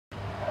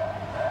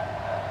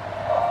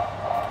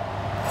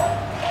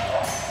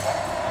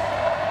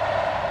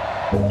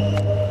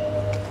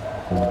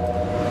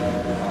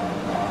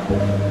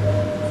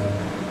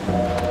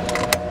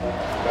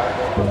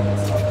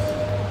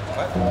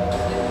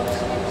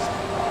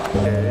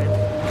Okay,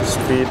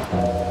 speed.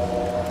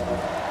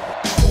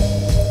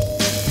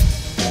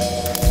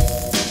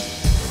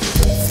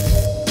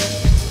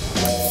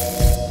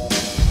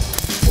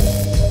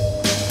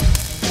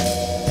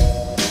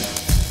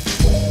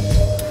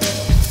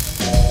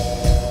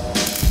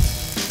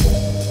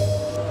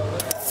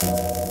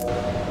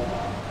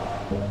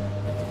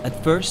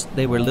 At first,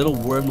 they were little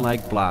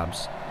worm-like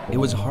blobs. It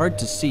was hard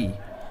to see,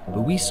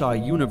 but we saw a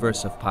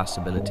universe of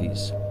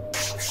possibilities.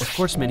 Of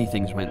course, many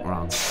things went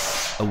wrong.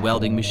 A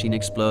welding machine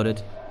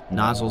exploded,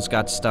 nozzles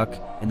got stuck,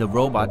 and the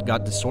robot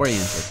got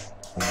disoriented.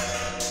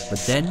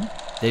 But then,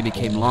 they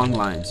became long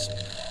lines,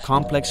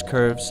 complex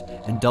curves,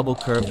 and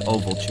double-curved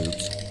oval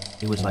tubes.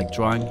 It was like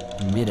drawing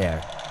in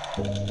midair.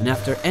 And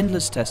after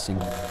endless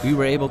testing, we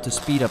were able to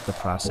speed up the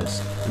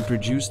process and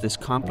produce this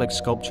complex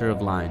sculpture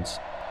of lines.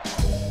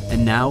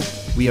 And now,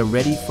 we are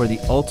ready for the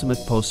ultimate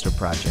poster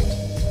project,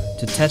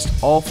 to test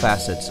all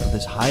facets of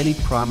this highly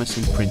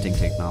promising printing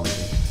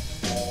technology.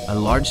 A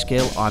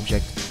large-scale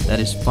object that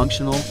is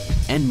functional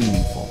and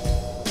meaningful.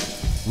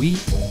 We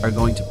are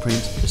going to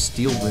print a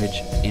steel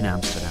bridge in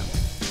Amsterdam.